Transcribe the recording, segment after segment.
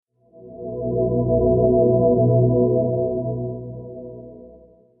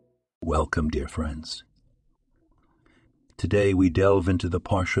Welcome, dear friends. Today we delve into the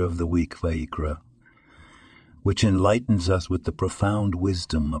Parsha of the week, Vayikra, which enlightens us with the profound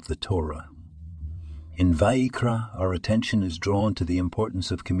wisdom of the Torah. In Vayikra, our attention is drawn to the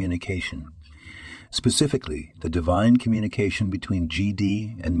importance of communication, specifically the divine communication between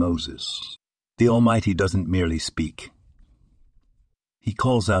GD and Moses. The Almighty doesn't merely speak. He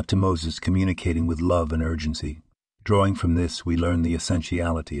calls out to Moses, communicating with love and urgency. Drawing from this, we learn the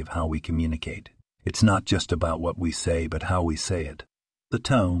essentiality of how we communicate. It's not just about what we say, but how we say it. The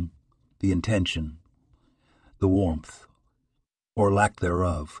tone, the intention, the warmth, or lack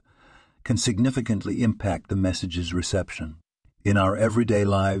thereof, can significantly impact the message's reception. In our everyday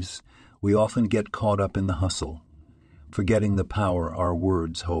lives, we often get caught up in the hustle, forgetting the power our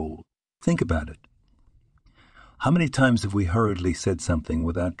words hold. Think about it. How many times have we hurriedly said something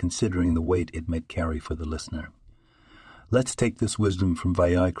without considering the weight it might carry for the listener? Let's take this wisdom from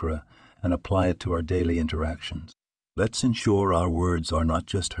Vayikra and apply it to our daily interactions. Let's ensure our words are not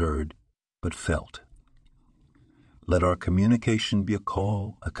just heard, but felt. Let our communication be a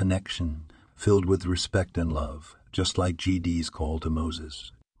call, a connection, filled with respect and love, just like GD's call to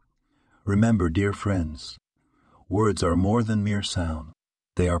Moses. Remember, dear friends, words are more than mere sound.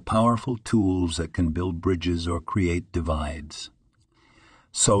 They are powerful tools that can build bridges or create divides.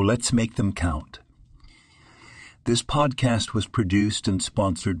 So let's make them count. This podcast was produced and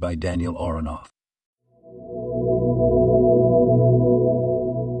sponsored by Daniel Aronoff.